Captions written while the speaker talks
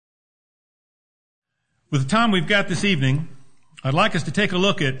With the time we've got this evening, I'd like us to take a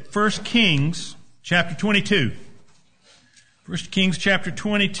look at 1 Kings chapter 22. 1 Kings chapter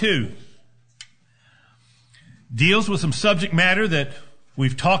 22 deals with some subject matter that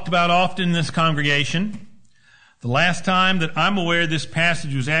we've talked about often in this congregation. The last time that I'm aware this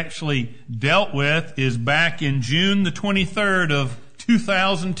passage was actually dealt with is back in June the 23rd of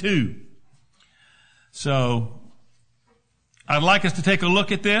 2002. So I'd like us to take a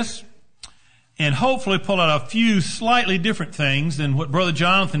look at this and hopefully pull out a few slightly different things than what Brother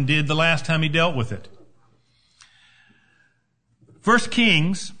Jonathan did the last time he dealt with it. 1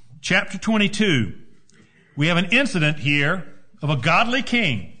 Kings chapter 22. We have an incident here of a godly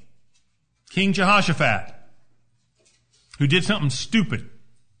king, King Jehoshaphat, who did something stupid.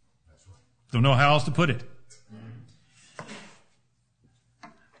 Don't know how else to put it.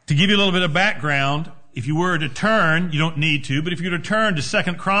 To give you a little bit of background, if you were to turn, you don't need to, but if you were to turn to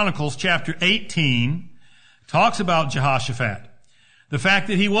 2 Chronicles chapter 18, talks about Jehoshaphat. The fact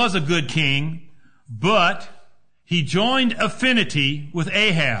that he was a good king, but he joined affinity with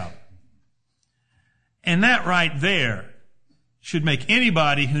Ahab. And that right there should make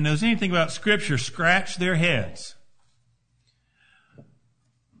anybody who knows anything about Scripture scratch their heads.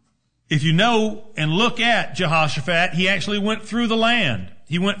 If you know and look at Jehoshaphat, he actually went through the land.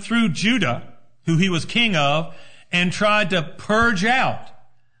 He went through Judah, who he was king of, and tried to purge out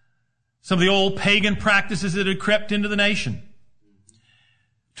some of the old pagan practices that had crept into the nation,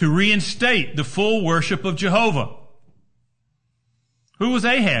 to reinstate the full worship of Jehovah. Who was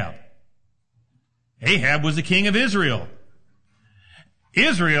Ahab? Ahab was the king of Israel.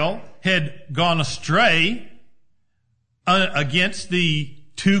 Israel had gone astray against the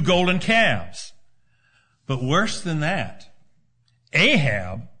 2 golden calves. But worse than that,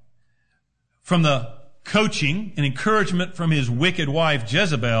 Ahab, from the coaching and encouragement from his wicked wife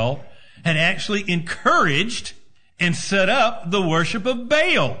Jezebel, had actually encouraged and set up the worship of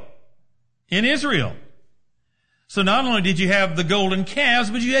Baal in Israel. So not only did you have the golden calves,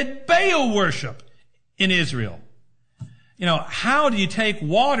 but you had Baal worship in Israel. You know, how do you take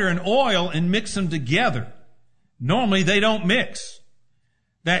water and oil and mix them together? Normally they don't mix.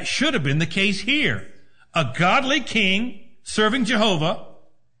 That should have been the case here. A godly king serving Jehovah,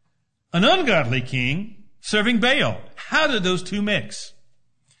 an ungodly king serving Baal. How did those two mix?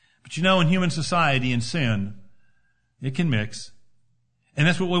 But you know, in human society and sin, it can mix. And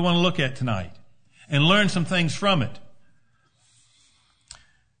that's what we want to look at tonight and learn some things from it.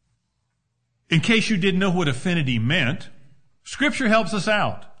 In case you didn't know what affinity meant, Scripture helps us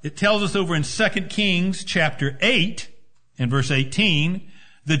out. It tells us over in 2 Kings chapter 8 and verse 18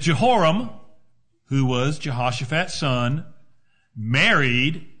 that Jehoram, who was Jehoshaphat's son,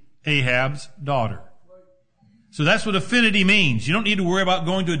 married Ahab's daughter. So that's what affinity means. You don't need to worry about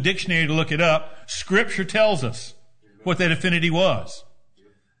going to a dictionary to look it up. Scripture tells us what that affinity was.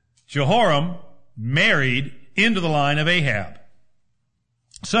 Jehoram married into the line of Ahab.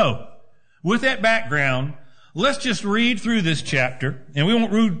 So, with that background, let's just read through this chapter, and we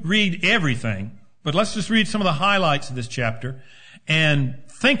won't read everything, but let's just read some of the highlights of this chapter and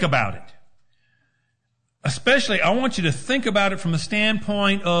think about it. Especially, I want you to think about it from the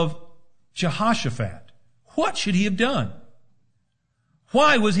standpoint of Jehoshaphat. What should he have done?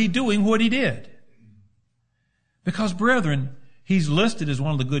 Why was he doing what he did? Because, brethren, he's listed as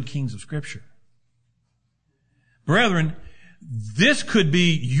one of the good kings of Scripture. Brethren, this could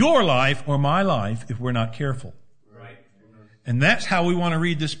be your life or my life if we're not careful. Right. And that's how we want to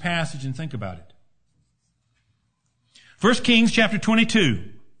read this passage and think about it. 1 Kings chapter 22.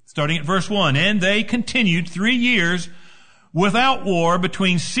 Starting at verse 1, and they continued 3 years without war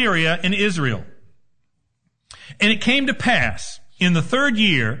between Syria and Israel. And it came to pass in the 3rd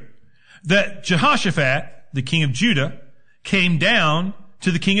year that Jehoshaphat, the king of Judah, came down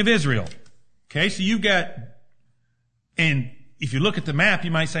to the king of Israel. Okay, so you've got, and if you look at the map,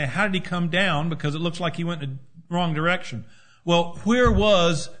 you might say, how did he come down? Because it looks like he went in the wrong direction. Well, where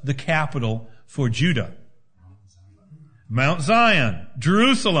was the capital for Judah? Mount Zion,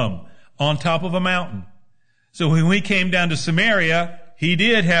 Jerusalem, on top of a mountain. So when he came down to Samaria, he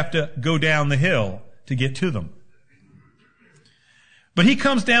did have to go down the hill to get to them. But he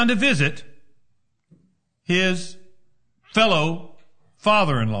comes down to visit his fellow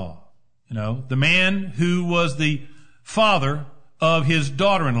father-in-law. You know, the man who was the father of his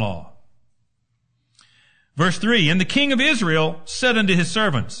daughter-in-law. Verse 3, and the king of Israel said unto his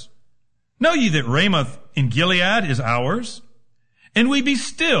servants, know ye that Ramoth in Gilead is ours? And we be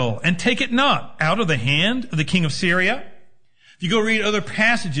still, and take it not out of the hand of the king of Syria? If you go read other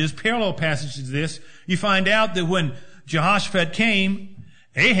passages, parallel passages to this, you find out that when Jehoshaphat came,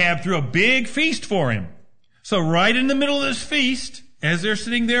 Ahab threw a big feast for him. So right in the middle of this feast, as they're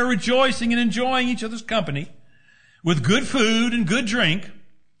sitting there rejoicing and enjoying each other's company, with good food and good drink,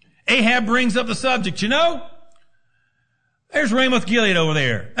 Ahab brings up the subject. You know, there's Ramoth Gilead over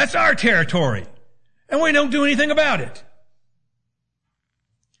there. That's our territory. And we don't do anything about it.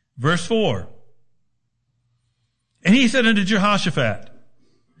 Verse 4. And he said unto Jehoshaphat,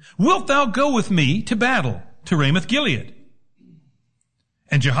 wilt thou go with me to battle to Ramoth Gilead?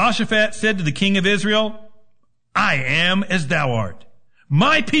 And Jehoshaphat said to the king of Israel, I am as thou art.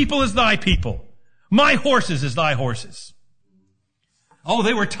 My people is thy people. My horses is thy horses. Oh,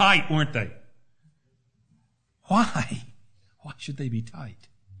 they were tight, weren't they? Why? Why should they be tight?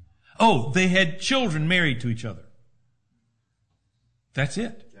 Oh, they had children married to each other. That's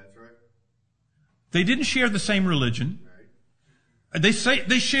it. That's right. They didn't share the same religion. Right.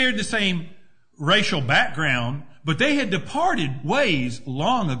 They shared the same racial background, but they had departed ways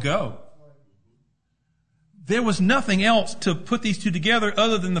long ago. There was nothing else to put these two together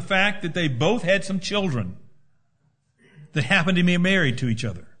other than the fact that they both had some children that happened to be married to each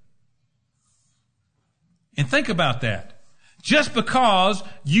other. And think about that. Just because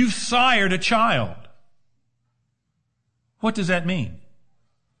you've sired a child, what does that mean?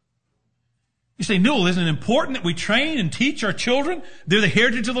 You say, Newell, isn't it important that we train and teach our children? They're the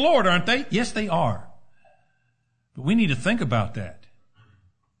heritage of the Lord, aren't they? Yes, they are. But we need to think about that.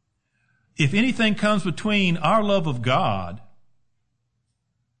 If anything comes between our love of God,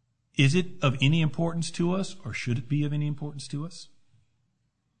 is it of any importance to us, or should it be of any importance to us?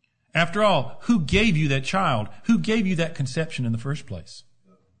 After all, who gave you that child? Who gave you that conception in the first place?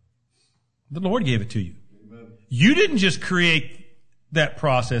 The Lord gave it to you. Amen. You didn't just create that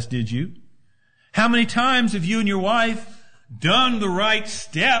process, did you? How many times have you and your wife done the right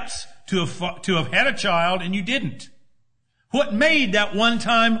steps to have had a child and you didn't? What made that one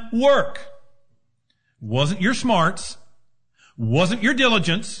time work? Wasn't your smarts, wasn't your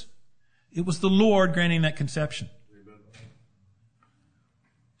diligence, it was the Lord granting that conception.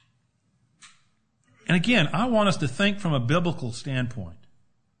 And again, I want us to think from a biblical standpoint.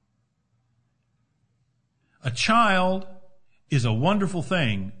 A child is a wonderful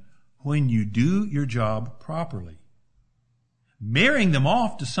thing when you do your job properly. Marrying them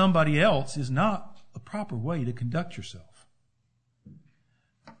off to somebody else is not the proper way to conduct yourself.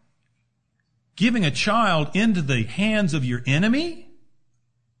 Giving a child into the hands of your enemy?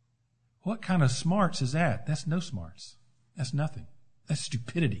 What kind of smarts is that? That's no smarts. That's nothing. That's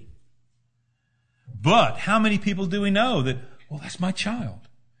stupidity. But how many people do we know that, well, that's my child.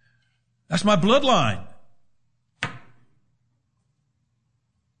 That's my bloodline.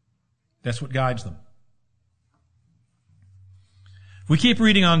 That's what guides them. We keep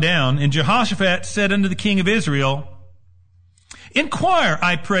reading on down. And Jehoshaphat said unto the king of Israel, inquire,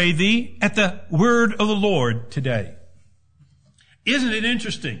 I pray thee, at the word of the Lord today. Isn't it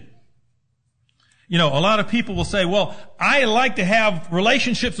interesting? You know, a lot of people will say, well, I like to have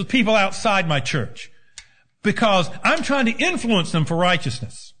relationships with people outside my church because I'm trying to influence them for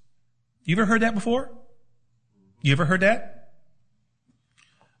righteousness. You ever heard that before? You ever heard that?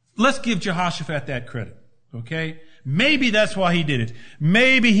 Let's give Jehoshaphat that credit, okay? Maybe that's why he did it.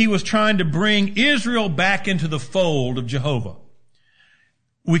 Maybe he was trying to bring Israel back into the fold of Jehovah.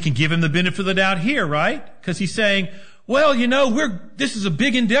 We can give him the benefit of the doubt here, right? Because he's saying, well, you know, this is a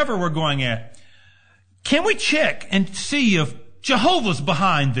big endeavor we're going at. Can we check and see if Jehovah's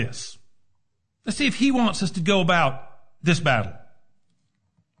behind this? Let's see if he wants us to go about this battle.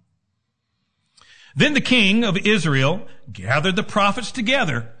 Then the king of Israel gathered the prophets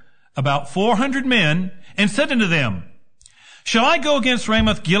together, about 400 men, and said unto them, shall I go against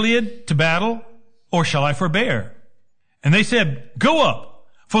Ramoth Gilead to battle, or shall I forbear? And they said, go up,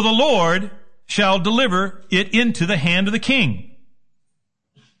 for the Lord shall deliver it into the hand of the king.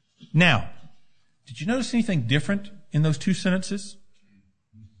 Now, did you notice anything different in those two sentences?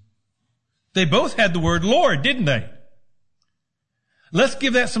 They both had the word Lord, didn't they? Let's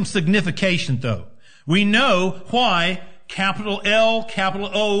give that some signification, though. We know why capital L, capital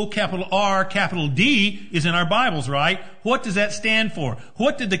O, capital R, capital D is in our Bibles, right? What does that stand for?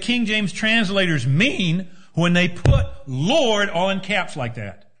 What did the King James translators mean when they put Lord all in caps like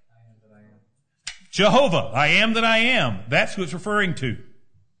that? I am that I am. Jehovah, I am that I am. That's who it's referring to.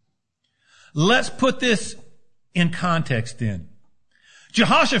 Let's put this in context then.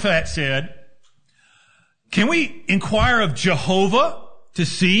 Jehoshaphat said, can we inquire of Jehovah to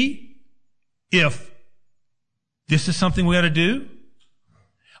see if this is something we ought to do?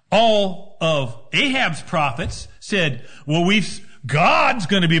 All of Ahab's prophets said, well, God's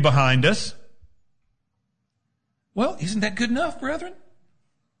going to be behind us. Well, isn't that good enough, brethren?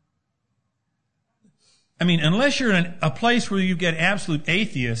 I mean, unless you're in a place where you get absolute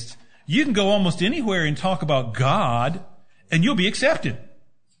atheists, you can go almost anywhere and talk about God and you'll be accepted.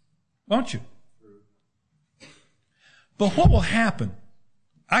 Won't you? But what will happen?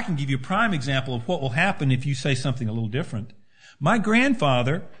 I can give you a prime example of what will happen if you say something a little different. My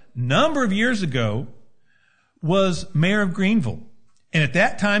grandfather, a number of years ago, was mayor of Greenville. And at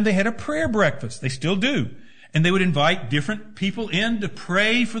that time, they had a prayer breakfast. They still do. And they would invite different people in to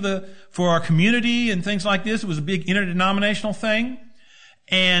pray for our community and things like this. It was a big interdenominational thing.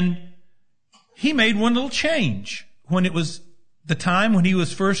 And he made one little change when it was the time when he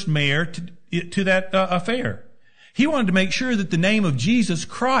was first mayor to that affair. He wanted to make sure that the name of Jesus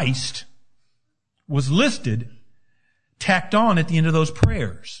Christ was listed, tacked on at the end of those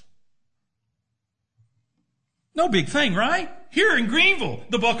prayers. No big thing, right? Here in Greenville,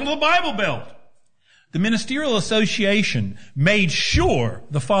 the Buckle of the Bible Belt. The Ministerial Association made sure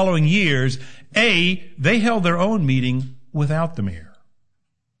the following years, they held their own meeting without the mayor.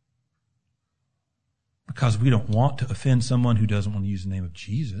 Because we don't want to offend someone who doesn't want to use the name of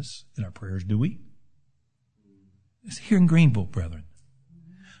Jesus in our prayers, do we? It's here in Greenville, brethren.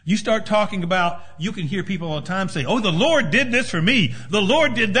 You start talking about, you can hear people all the time say, oh, the Lord did this for me. The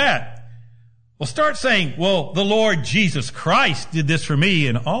Lord did that. Well, start saying, well, the Lord Jesus Christ did this for me.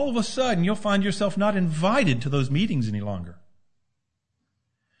 And all of a sudden, you'll find yourself not invited to those meetings any longer.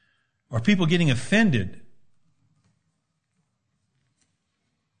 Or people getting offended.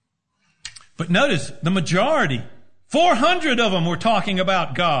 But notice, the majority, 400 of them were talking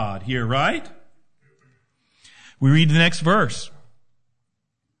about God here, right? We read the next verse.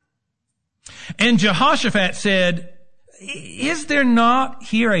 And Jehoshaphat said, is there not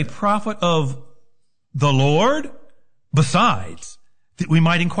here a prophet of the Lord besides, that we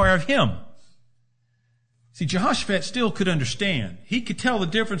might inquire of him? See, Jehoshaphat still could understand. He could tell the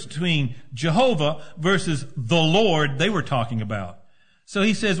difference between Jehovah versus the Lord they were talking about. So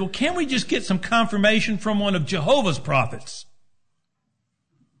he says, well, can't we just get some confirmation from one of Jehovah's prophets?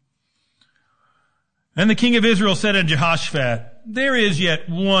 And the king of Israel said unto Jehoshaphat, there is yet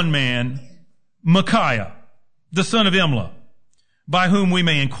one man, Micaiah, the son of Imlah, by whom we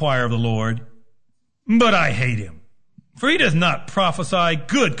may inquire of the Lord. But I hate him, for he does not prophesy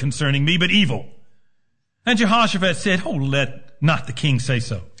good concerning me, but evil. And Jehoshaphat said, oh, let not the king say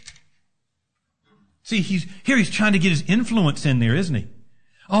so. See, he's trying to get his influence in there, isn't he?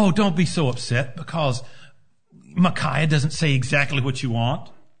 Oh, don't be so upset because Micaiah doesn't say exactly what you want.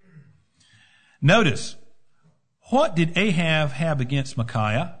 Notice, what did Ahab have against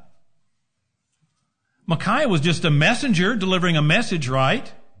Micaiah? Micaiah was just a messenger delivering a message,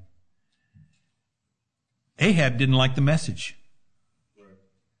 right? Ahab didn't like the message.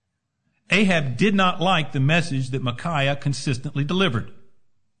 Ahab did not like the message that Micaiah consistently delivered.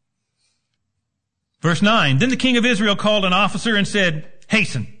 Verse 9, then the king of Israel called an officer and said,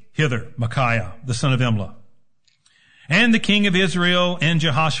 hasten hither, Micaiah, the son of Imlah. And the king of Israel and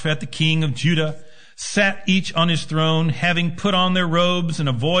Jehoshaphat, the king of Judah, sat each on his throne, having put on their robes in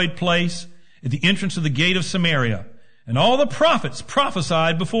a void place at the entrance of the gate of Samaria. And all the prophets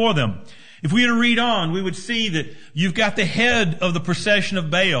prophesied before them. If we were to read on, we would see that you've got the head of the procession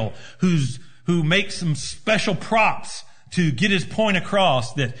of Baal who makes some special props to get his point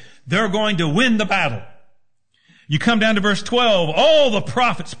across that they're going to win the battle. You come down to verse 12. All the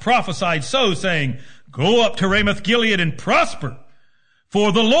prophets prophesied so, saying, go up to Ramoth Gilead and prosper.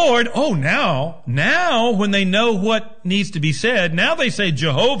 For the Lord, now when they know what needs to be said, now they say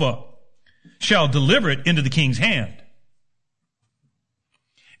Jehovah shall deliver it into the king's hand.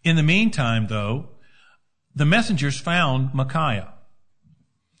 In the meantime, though, the messengers found Micaiah.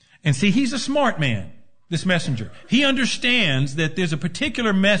 And see, he's a smart man, this messenger. He understands that there's a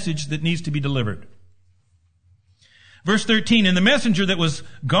particular message that needs to be delivered. Verse 13, and the messenger that was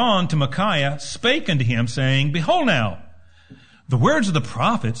gone to Micaiah spake unto him, saying, behold now, the words of the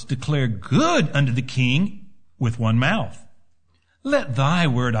prophets declare good unto the king with one mouth. Let thy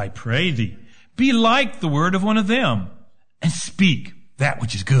word, I pray thee, be like the word of one of them, and speak that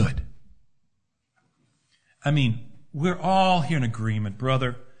which is good. I mean, we're all here in agreement,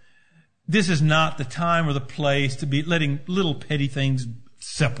 brother. This is not the time or the place to be letting little petty things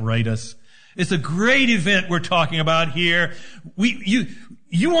separate us. It's a great event we're talking about here.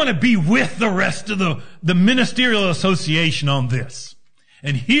 You want to be with the rest of the ministerial association on this.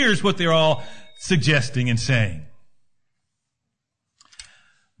 And here's what they're all suggesting and saying.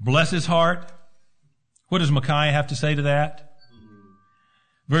 Bless his heart. What does Micaiah have to say to that?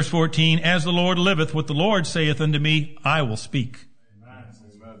 Verse 14, as the Lord liveth, what the Lord saith unto me, I will speak.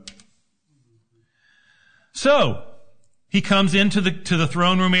 Amen. So, he comes into the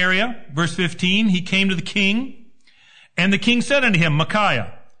throne room area. Verse 15, he came to the king, and the king said unto him,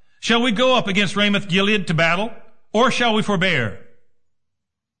 Micaiah, shall we go up against Ramoth Gilead to battle, or shall we forbear?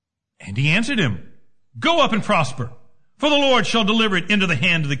 And he answered him, go up and prosper, for the Lord shall deliver it into the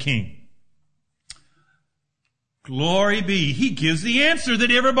hand of the king. Glory be. He gives the answer that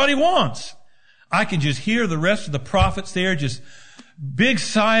everybody wants. I can just hear the rest of the prophets there, just big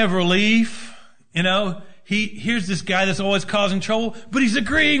sigh of relief. You know, here's this guy that's always causing trouble, but he's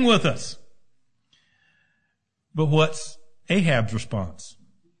agreeing with us. But what's Ahab's response?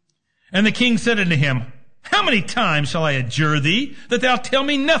 And the king said unto him, how many times shall I adjure thee that thou tell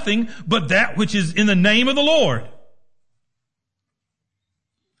me nothing but that which is in the name of the Lord?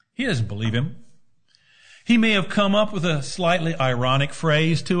 He doesn't believe him. He may have come up with a slightly ironic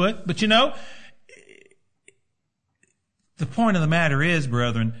phrase to it, but you know, the point of the matter is,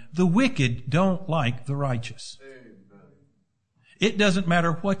 brethren, the wicked don't like the righteous. It doesn't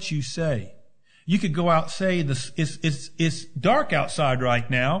matter what you say. You could go out and say it's dark outside right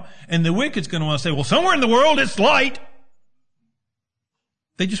now, and the wicked's going to want to say, well, somewhere in the world it's light.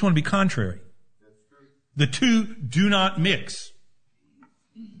 They just want to be contrary. The two do not mix.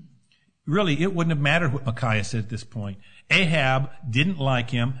 Really, it wouldn't have mattered what Micaiah said at this point. Ahab didn't like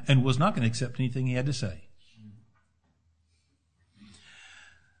him and was not going to accept anything he had to say.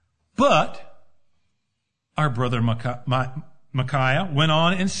 But our brother Micaiah went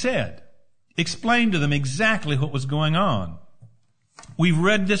on and explained to them exactly what was going on. We've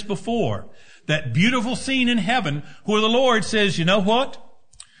read this before. That beautiful scene in heaven where the Lord says, you know what?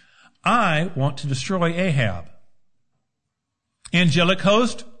 I want to destroy Ahab. Angelic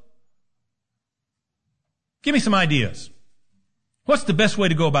host, give me some ideas. What's the best way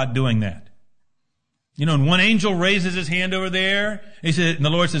to go about doing that? You know, and one angel raises his hand over there. And the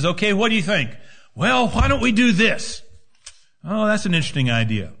Lord says, okay, what do you think? Well, why don't we do this? Oh, that's an interesting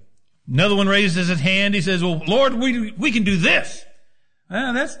idea. Another one raises his hand. He says, well, Lord, we can do this.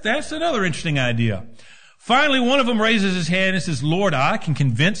 That's another interesting idea. Finally, one of them raises his hand and says, Lord, I can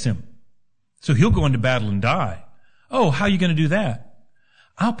convince him. So he'll go into battle and die. Oh, how are you going to do that?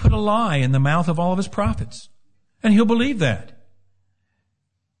 I'll put a lie in the mouth of all of his prophets, and he'll believe that.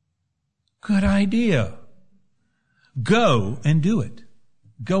 Good idea. Go and do it.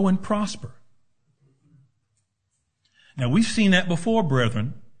 Go and prosper. Now, we've seen that before,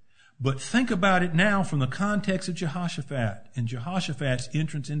 brethren, but think about it now from the context of Jehoshaphat and Jehoshaphat's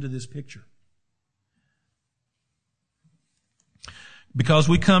entrance into this picture. Because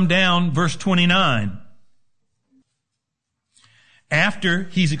we come down, verse 29. After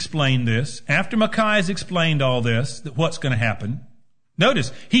he's explained this, after Micaiah's explained all this, that what's going to happen,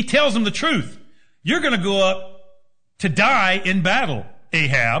 notice, he tells them the truth. You're going to go up to die in battle,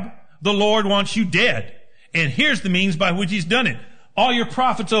 Ahab. The Lord wants you dead. And here's the means by which he's done it. All your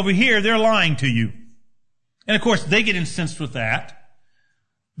prophets over here, they're lying to you. And of course, they get incensed with that.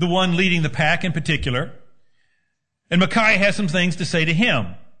 The one leading the pack in particular. And Micaiah has some things to say to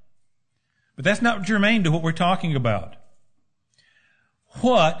him. But that's not germane to what we're talking about.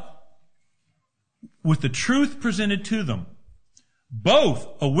 What, with the truth presented to them, both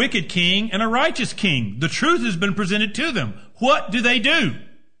a wicked king and a righteous king, the truth has been presented to them. What do?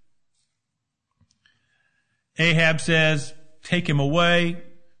 Ahab says, take him away,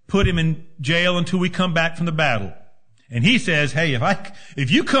 put him in jail until we come back from the battle. And he says, hey, if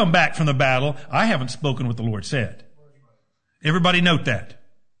you come back from the battle, I haven't spoken what the Lord said. Everybody note that.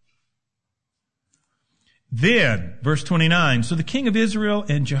 Then, verse 29, so the king of Israel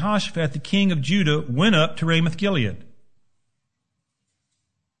and Jehoshaphat, the king of Judah, went up to Ramoth Gilead.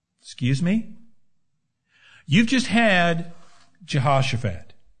 Excuse me? You've just had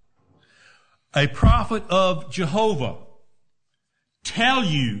Jehoshaphat, a prophet of Jehovah, tell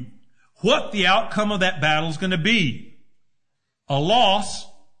you what the outcome of that battle is going to be. A loss,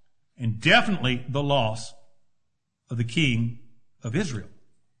 and definitely the loss of the king of Israel.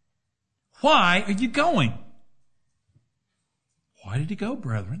 Why are you going? Why did he go,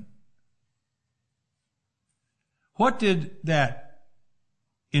 brethren? What did that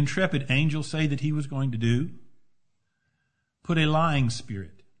intrepid angel say that he was going to do? Put a lying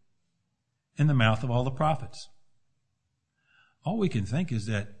spirit in the mouth of all the prophets. All we can think is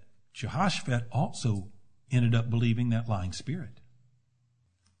that Jehoshaphat also ended up believing that lying spirit.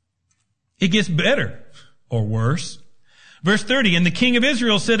 It gets better or worse. Verse 30, and the king of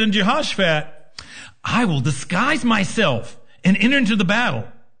Israel said unto Jehoshaphat, I will disguise myself and enter into the battle,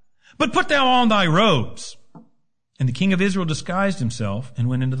 but put thou on thy robes. And the king of Israel disguised himself and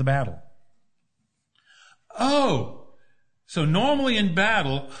went into the battle. Oh, so normally in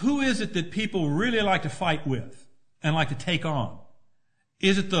battle, who is it that people really like to fight with? and like to take on?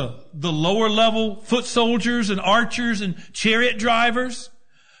 Is it the lower level foot soldiers and archers and chariot drivers?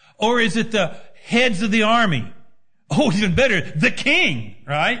 Or is it the heads of the army? Oh, even better, the king,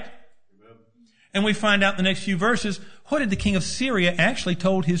 right? Amen. And we find out in the next few verses, what did the king of Syria actually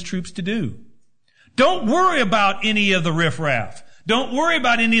told his troops to do? Don't worry about any of the riffraff. Don't worry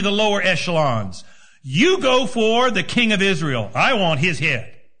about any of the lower echelons. You go for the king of Israel. I want his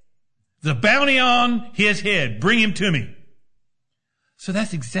head. The bounty on his head. Bring him to me. So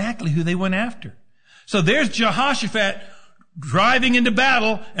that's exactly who they went after. So there's Jehoshaphat driving into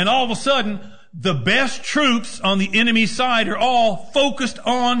battle, and all of a sudden, the best troops on the enemy's side are all focused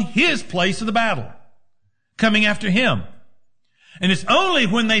on his place of the battle, coming after him. And it's only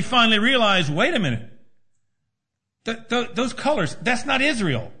when they finally realize, wait a minute, those colors, that's not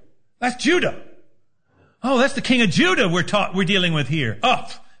Israel. That's Judah. Oh, that's the king of Judah we're dealing with here. Oh,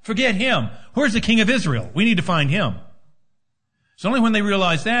 forget him. Where's the king of Israel? We need to find him. It's only when they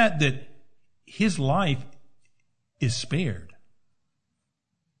realize that his life is spared.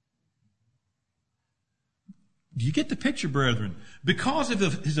 Do you get the picture, brethren? Because of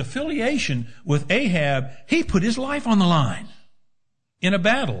his affiliation with Ahab, he put his life on the line in a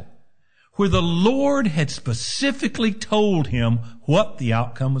battle where the Lord had specifically told him what the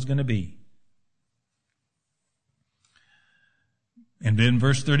outcome was going to be. And then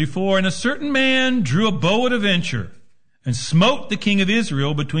verse 34, and a certain man drew a bow at a venture and smote the king of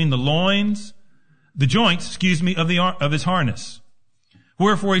Israel between the joints, of his harness.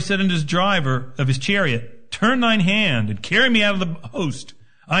 Wherefore he said unto his driver of his chariot, turn thine hand and carry me out of the host.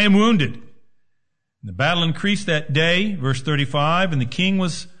 I am wounded. And the battle increased that day, verse 35, and the king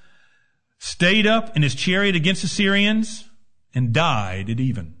was stayed up in his chariot against the Syrians and died at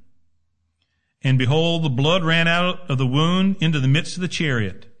even. And behold, the blood ran out of the wound into the midst of the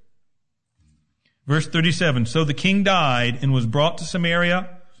chariot. Verse 37, so the king died and was brought to Samaria,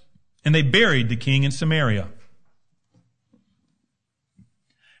 and they buried the king in Samaria.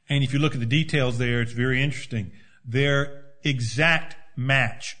 And if you look at the details there, it's very interesting. Their exact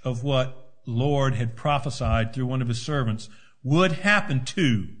match of what Lord had prophesied through one of his servants would happen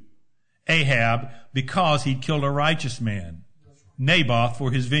to Ahab because he'd killed a righteous man, Naboth, for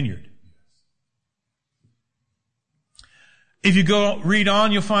his vineyard. If you go read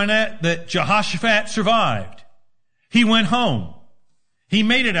on, you'll find out that Jehoshaphat survived. He went home. He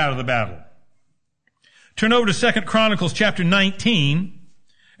made it out of the battle. Turn over to 2 Chronicles chapter 19,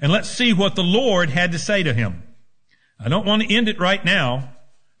 and let's see what the Lord had to say to him. I don't want to end it right now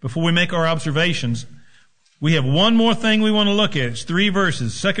before we make our observations. We have one more thing we want to look at. It's 3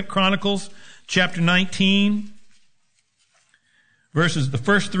 verses. 2 Chronicles chapter 19, the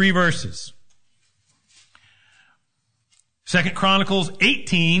first 3 verses. 2 Chronicles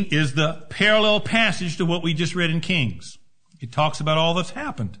 18 is the parallel passage to what we just read in Kings. It talks about all that's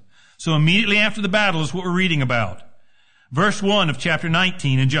happened. So immediately after the battle is what we're reading about. Verse 1 of chapter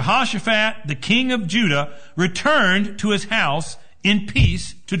 19, and Jehoshaphat, the king of Judah, returned to his house in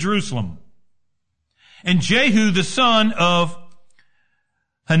peace to Jerusalem. And Jehu, the son of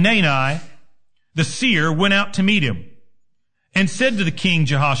Hanani, the seer, went out to meet him and said to the king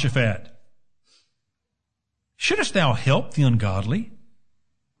Jehoshaphat, shouldest thou help the ungodly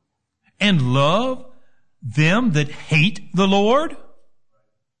and love them that hate the Lord?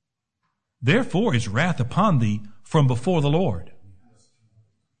 Therefore is wrath upon thee from before the Lord.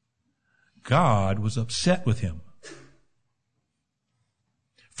 God was upset with him.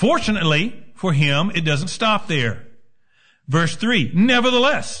 Fortunately for him, it doesn't stop there. Verse 3,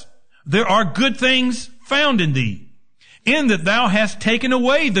 nevertheless, there are good things found in thee, in that thou hast taken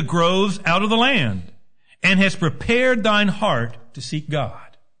away the groves out of the land, and hast prepared thine heart to seek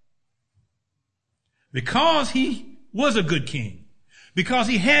God. Because he was a good king, because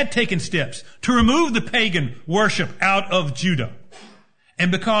he had taken steps to remove the pagan worship out of Judah,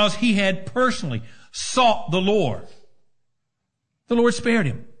 and because he had personally sought the Lord spared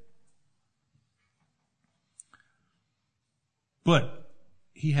him. But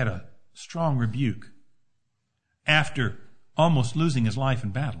he had a strong rebuke after almost losing his life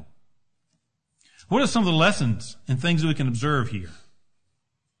in battle. What are some of the lessons and things that we can observe here?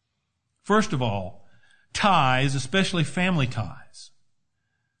 First of all, ties, especially family ties,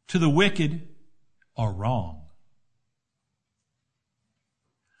 to the wicked are wrong.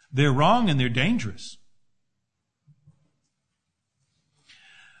 They're wrong and they're dangerous.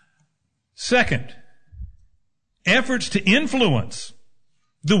 Second, efforts to influence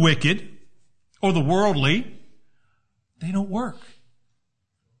the wicked or the worldly, they don't work.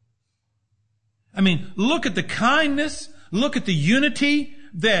 I mean, look at the kindness, look at the unity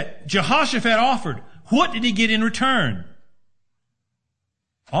that Jehoshaphat offered What did he get in return?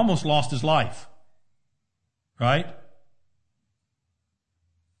 Almost lost his life. Right?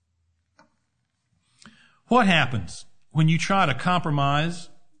 What happens when you try to compromise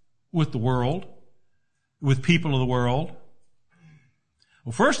with the world, with people of the world?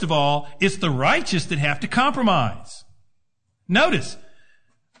 Well, first of all, it's the righteous that have to compromise. Notice,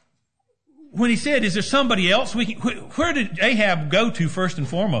 when he said, is there somebody else we can, where did Ahab go to first and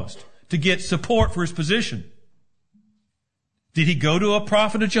foremost to get support for his position? Did he go to a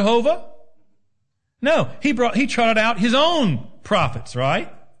prophet of Jehovah? No, he trotted out his own prophets,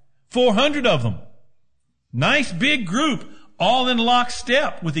 right? 400 of them. Nice big group, all in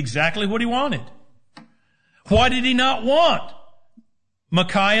lockstep with exactly what he wanted. Why did he not want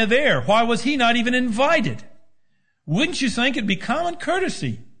Micaiah there? Why was he not even invited? Wouldn't you think it'd be common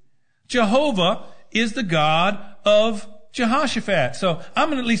courtesy? Jehovah is the God of Jehoshaphat. So I'm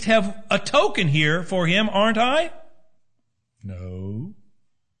going to at least have a token here for him, aren't I? No.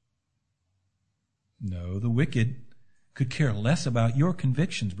 No, the wicked could care less about your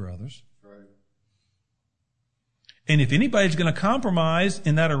convictions, brothers. Right. And if anybody's going to compromise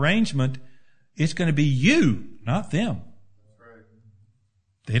in that arrangement, it's going to be you, not them. Right.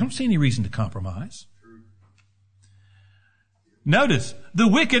 They don't see any reason to compromise. True. Notice, the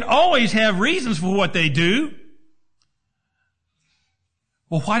wicked always have reasons for what they do.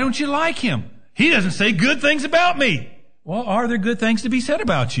 Well, why don't you like him? He doesn't say good things about me. Well, are there good things to be said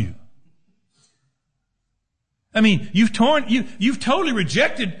about you? I mean, you've totally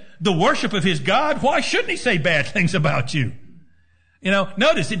rejected the worship of his God. Why shouldn't he say bad things about you? You know,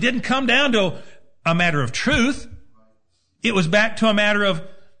 notice it didn't come down to a matter of truth. It was back to a matter of,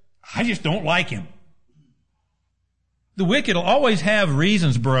 I just don't like him. The wicked will always have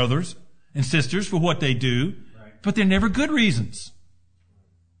reasons, brothers and sisters, for what they do, but they're never good reasons.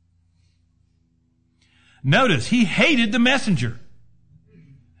 Notice, he hated the messenger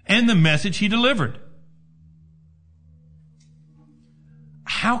and the message he delivered.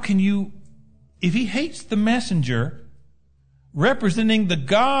 How can you, if he hates the messenger representing the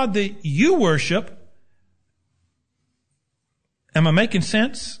God that you worship, am I making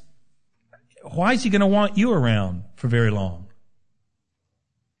sense? Why is he going to want you around for very long?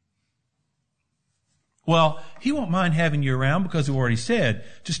 Well, he won't mind having you around because we already said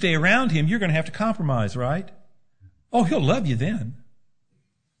to stay around him, you're going to have to compromise, right? Oh, he'll love you then.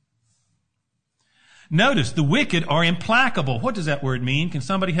 Notice, the wicked are implacable. What does that word mean? Can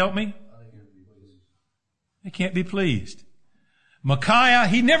somebody help me? They can't be pleased. Micaiah,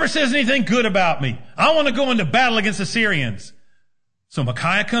 he never says anything good about me. I want to go into battle against the Syrians. So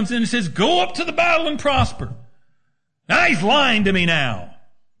Micaiah comes in and says, go up to the battle and prosper. Now he's lying to me now.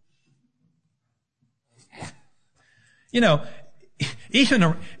 You know,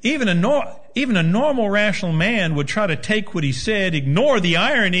 even a normal rational man would try to take what he said, ignore the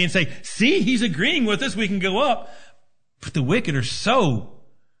irony and say, see, he's agreeing with us, we can go up. But the wicked are so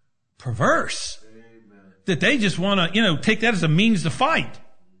perverse that they just want to, take that as a means to fight.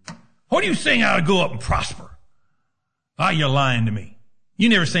 What are you saying I ought to go up and prosper? Ah, you're lying to me. You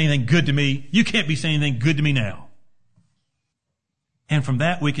never say anything good to me. You can't be saying anything good to me now. And from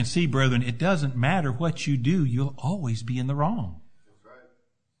that we can see, brethren, it doesn't matter what you do, you'll always be in the wrong. That's right.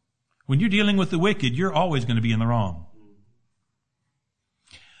 When you're dealing with the wicked, you're always going to be in the wrong.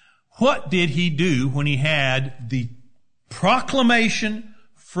 What did he do when he had the proclamation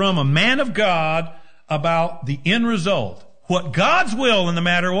from a man of God about the end result? What God's will in the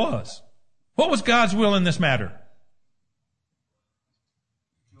matter was. What was God's will in this matter?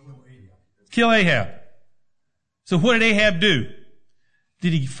 Kill Ahab. So what did Ahab do?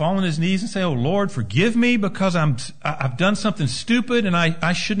 Did he fall on his knees and say, oh Lord, forgive me because I've done something stupid and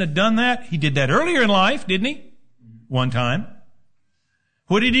I shouldn't have done that? He did that earlier in life, didn't he? One time.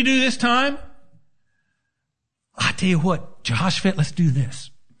 What did he do this time? I tell you what, Jehoshaphat, let's do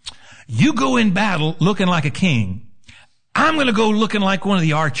this. You go in battle looking like a king. I'm going to go looking like one of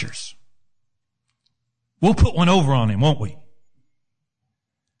the archers. We'll put one over on him, won't we?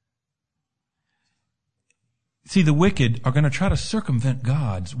 See, the wicked are going to try to circumvent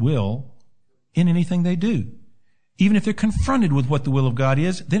God's will in anything they do. Even if they're confronted with what the will of God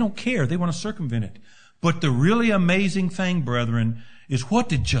is, they don't care. They want to circumvent it. But the really amazing thing, brethren, is what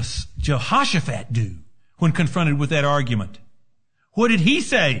did Jehoshaphat do when confronted with that argument? What did he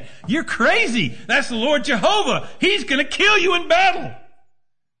say? You're crazy. That's the Lord Jehovah. He's going to kill you in battle.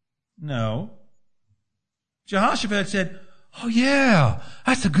 No. Jehoshaphat said, oh yeah,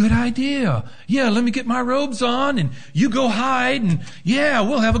 that's a good idea. Yeah, let me get my robes on and you go hide and yeah,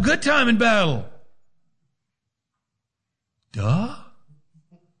 we'll have a good time in battle. Duh.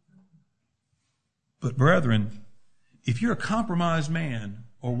 But brethren, if you're a compromised man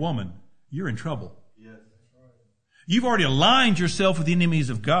or woman, you're in trouble. You've already aligned yourself with the enemies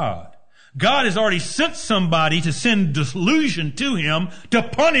of God. God has already sent somebody to send disillusion to him, to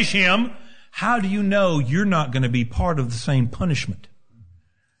punish him. How do you know you're not going to be part of the same punishment?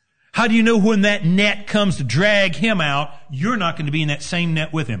 How do you know when that net comes to drag him out, you're not going to be in that same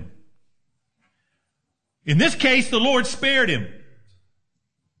net with him? In this case, the Lord spared him.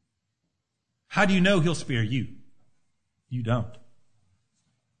 How do you know he'll spare you? You don't.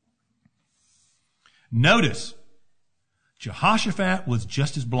 Notice, Jehoshaphat was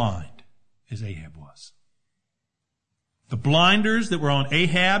just as blind as Ahab was. The blinders that were on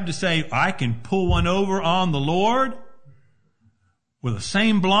Ahab to say, I can pull one over on the Lord, were the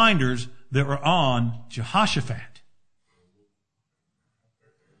same blinders that were on Jehoshaphat.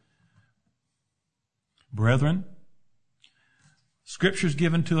 Brethren, Scripture is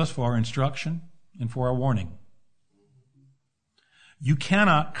given to us for our instruction and for our warning. You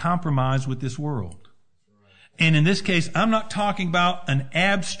cannot compromise with this world. And in this case, I'm not talking about an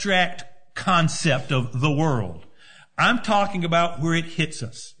abstract concept of the world. I'm talking about where it hits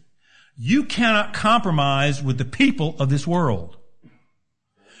us. You cannot compromise with the people of this world.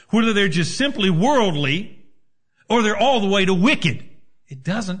 Whether they're just simply worldly or they're all the way to wicked, it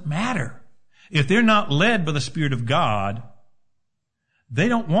doesn't matter. If they're not led by the Spirit of God, they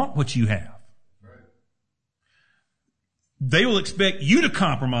don't want what you have. They will expect you to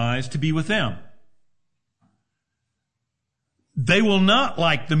compromise to be with them. They will not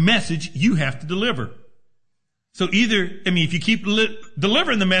like the message you have to deliver. So if you keep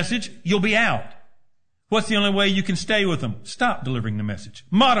delivering the message, you'll be out. What's the only way you can stay with them? Stop delivering the message.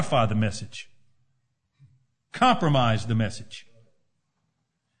 Modify the message. Compromise the message.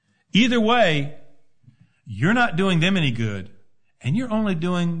 Either way, you're not doing them any good, and you're only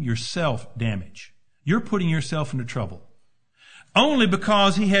doing yourself damage. You're putting yourself into trouble. Only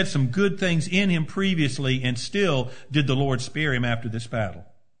because he had some good things in him previously, and still did the Lord spare him after this battle.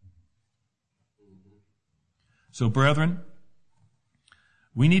 So, brethren,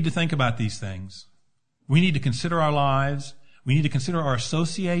 we need to think about these things. We need to consider our lives. We need to consider our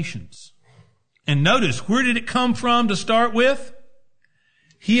associations. And notice, where did it come from to start with?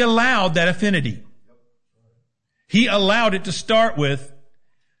 He allowed that affinity. He allowed it to start with.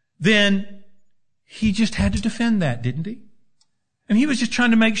 Then he just had to defend that, didn't he? And he was just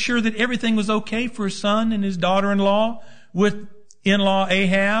trying to make sure that everything was okay for his son and his daughter-in-law with in-law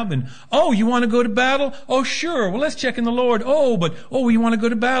Ahab. And, you want to go to battle? Oh, sure. Well, let's check in the Lord. You want to go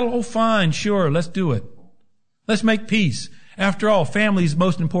to battle? Oh, fine. Sure. Let's do it. Let's make peace. After all, family is the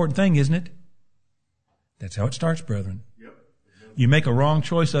most important thing, isn't it? That's how it starts, brethren. Yep. You make a wrong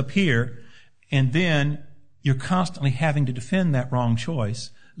choice up here, and then you're constantly having to defend that wrong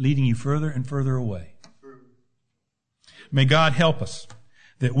choice, leading you further and further away. May God help us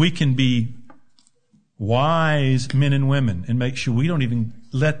that we can be wise men and women and make sure we don't even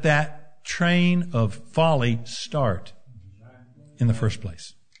let that train of folly start in the first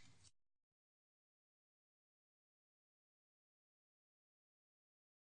place.